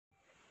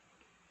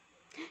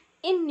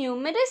In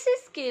numeracy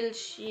skill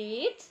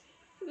sheets,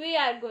 we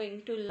are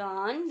going to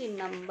learn the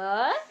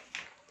number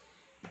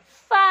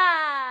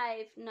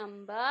 5.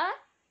 Number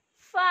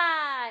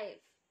 5.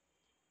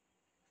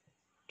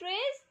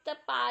 Trace the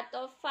path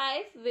of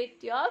 5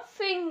 with your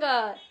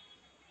finger.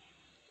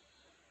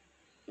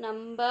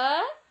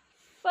 Number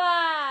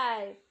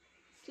 5.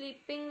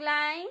 Sleeping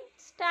line,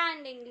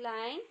 standing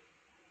line,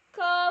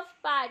 curve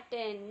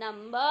pattern.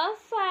 Number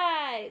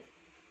 5.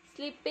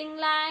 Sleeping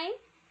line,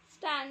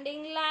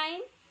 standing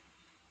line,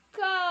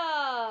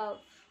 curve.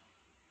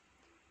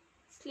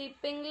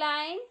 Sleeping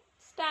line,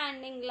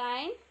 standing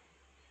line,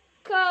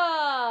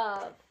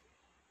 curve.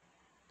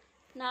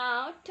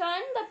 Now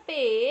turn the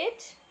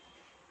page.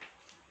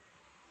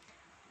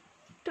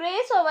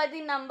 Trace over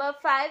the number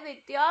 5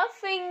 with your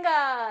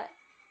finger.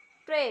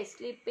 Trace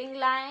sleeping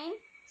line,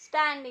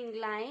 standing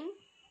line,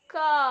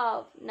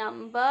 curve.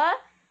 Number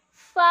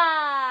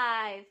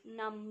 5.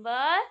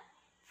 Number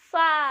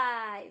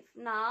 5.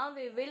 Now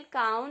we will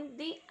count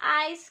the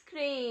ice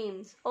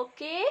creams.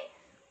 Okay?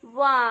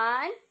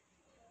 1,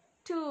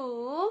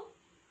 2,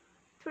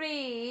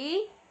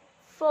 3,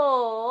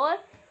 4,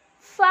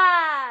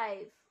 5.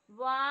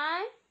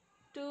 1,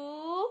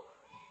 2,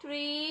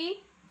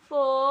 3,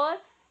 4,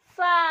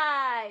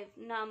 5.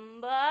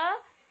 Number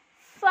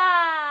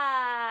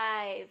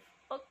 5.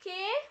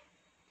 Okay?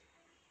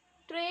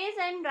 Trace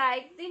and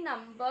write the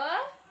number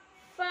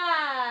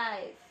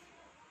 5.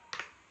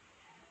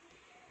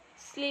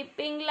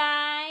 Sleeping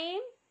line,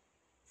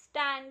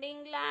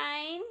 standing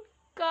line,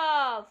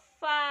 curve.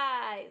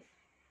 5.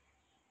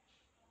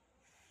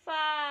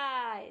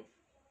 5.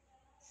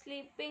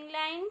 Sleeping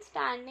line,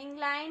 standing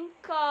line,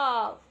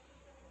 curve.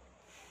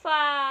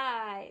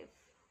 5.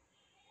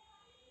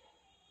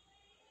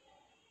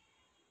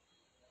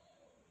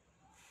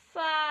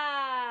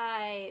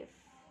 5.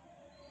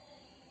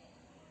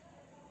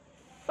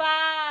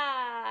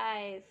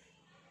 5.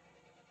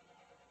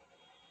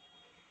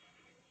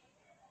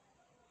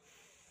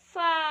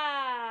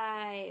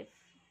 5.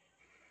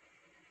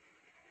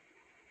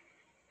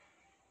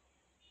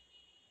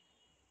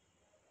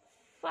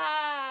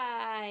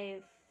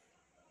 5.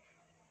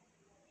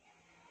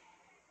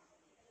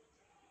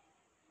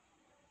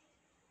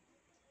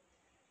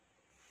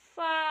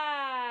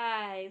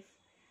 5.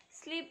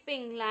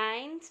 Sleeping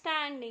line,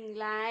 standing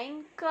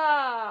line,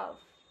 curve.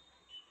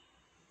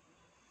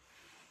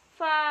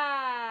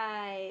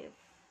 5.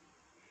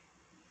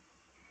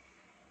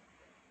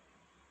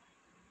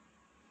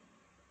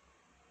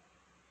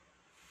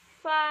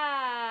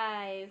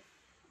 5.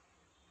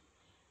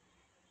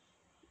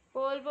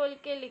 बोल बोल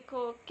के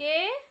लिखो. Okay?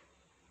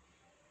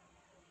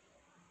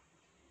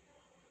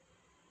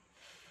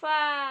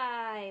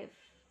 5.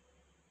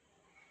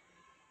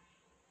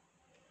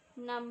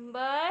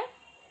 Number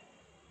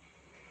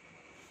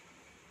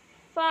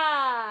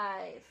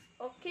 5.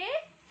 Okay?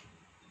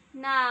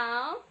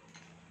 Now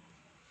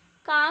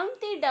count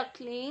the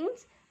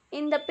ducklings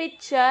in the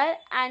picture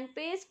and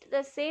paste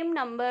the same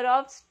number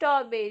of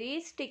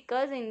strawberry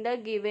stickers in the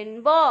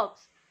given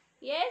box.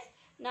 Yes?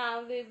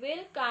 Now we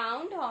will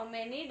count how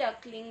many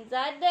ducklings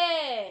are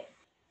there.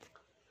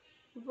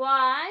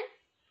 1,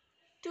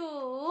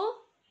 2,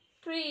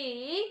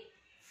 3,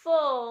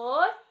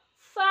 4,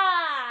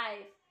 5.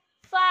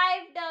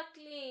 5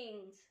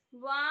 ducklings.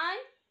 1,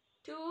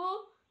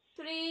 2,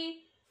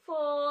 3,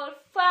 4,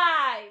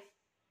 5.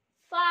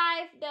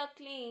 5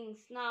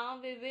 ducklings. Now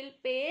we will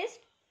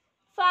paste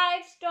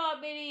 5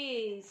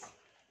 strawberries.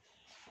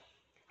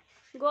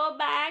 Go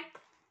back.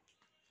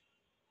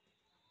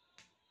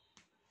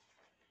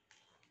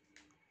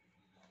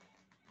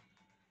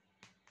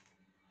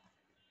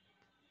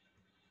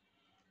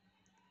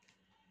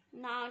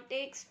 Now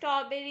take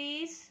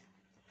strawberries.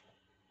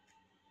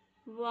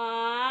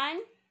 1,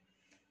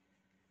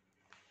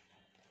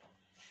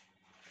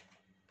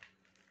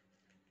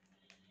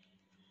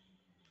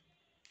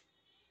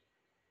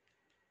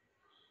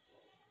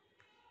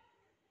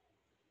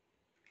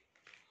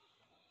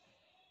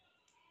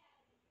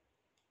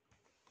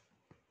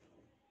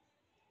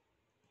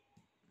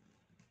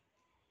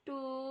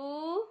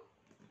 2,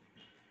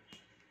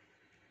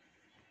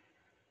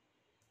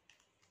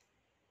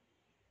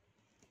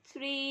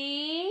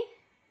 3,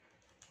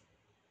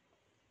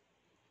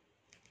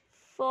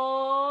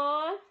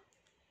 4,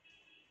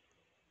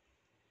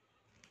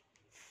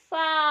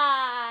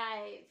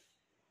 5.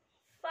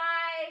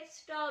 5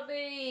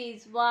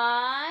 strawberries.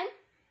 1,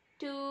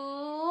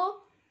 2,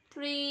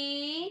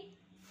 3,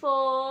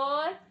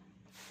 4,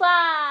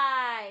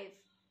 5.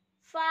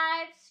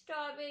 5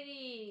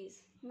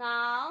 strawberries.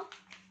 Now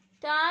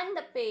turn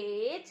the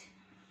page.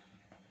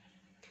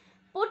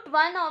 Put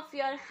one of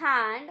your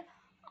hand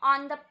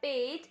on the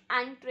page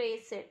and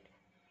trace it.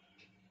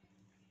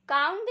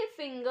 Count the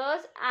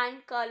fingers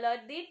and color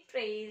the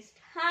traced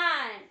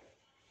hand.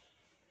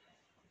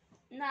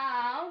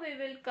 Now we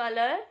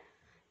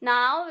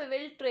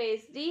will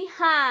trace the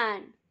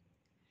hand.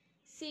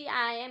 See,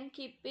 I am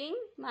keeping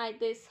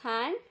this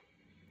hand.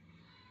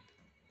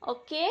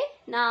 Okay,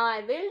 now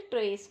I will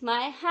trace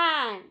my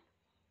hand.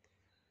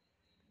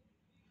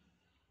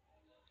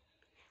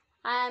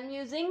 I am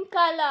using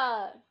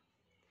color.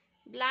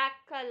 Black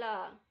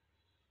color.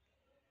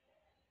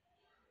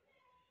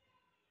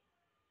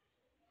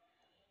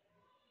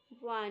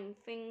 One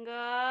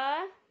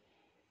finger.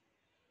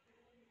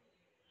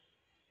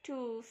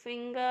 Two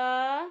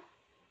finger.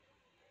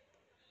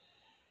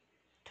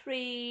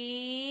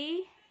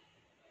 Three.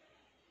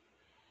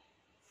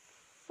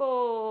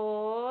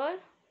 4.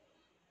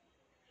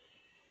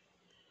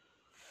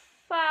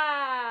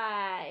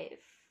 5.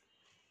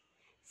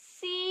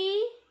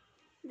 See,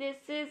 this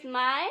is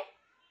my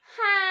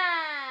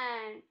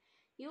hand.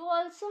 You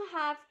also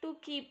have to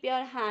keep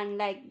your hand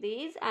like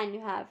this and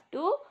you have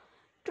to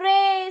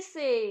trace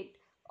it.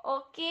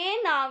 Okay,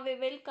 now we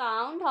will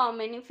count how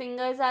many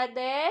fingers are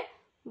there.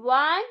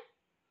 1,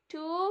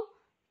 2,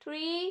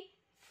 3,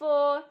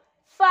 4,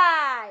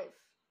 5.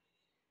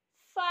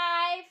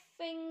 5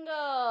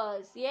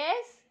 fingers.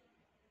 Yes,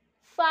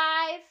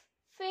 5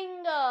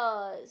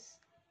 fingers.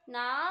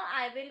 Now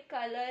I will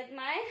color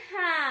my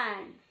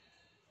hand.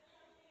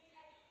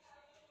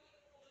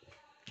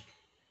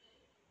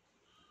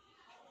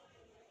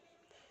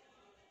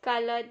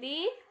 Color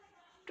the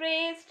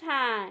traced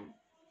hand.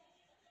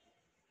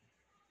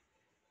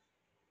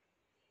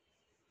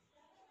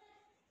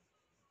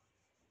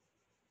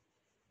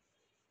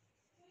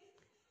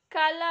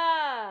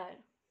 Color.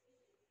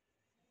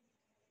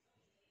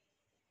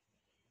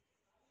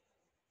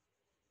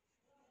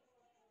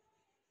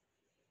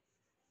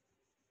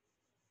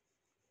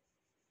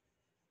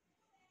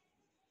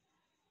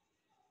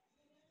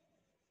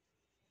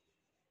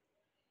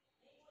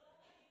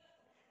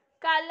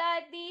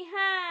 Color the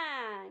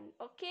hand.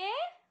 Okay?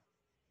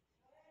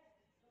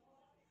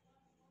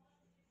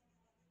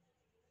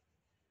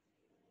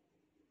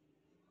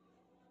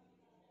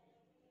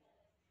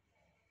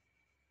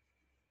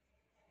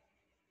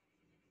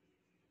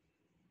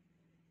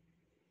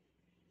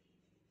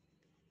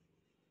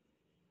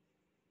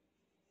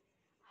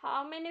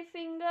 How many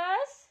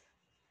fingers?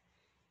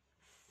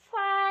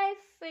 5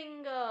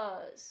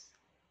 fingers.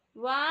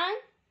 1,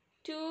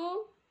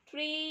 2,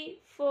 3,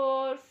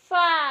 4,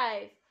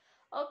 5.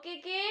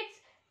 Okay, kids,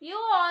 you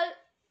all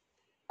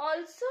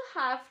also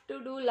have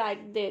to do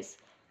like this.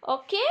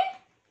 Okay?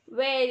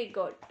 Very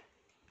good.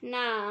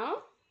 Now,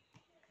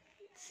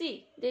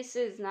 see, this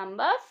is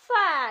number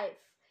 5.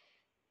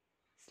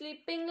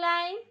 Sleeping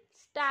line,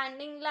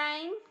 standing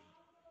line,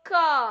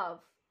 curve.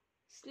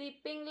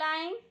 Sleeping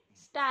line,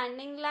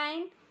 standing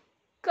line,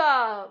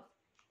 curve.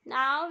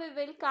 Now we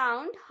will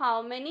count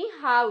how many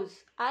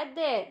houses are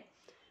there.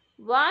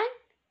 1,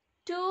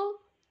 2,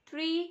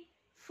 3,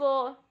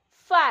 4,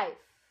 5.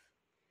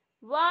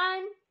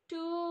 1,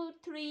 2,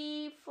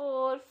 3,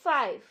 4,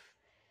 5.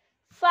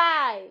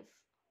 5.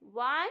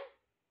 1,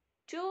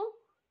 2,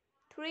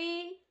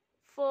 3,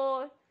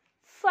 4,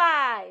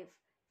 5.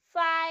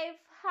 5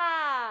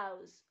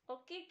 house.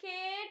 Okay,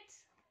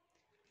 kids?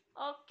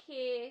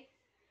 Okay.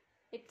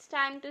 It's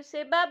time to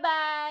say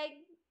bye-bye.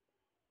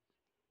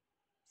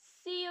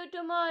 See you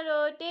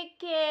tomorrow. Take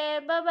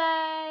care.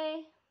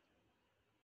 Bye-bye.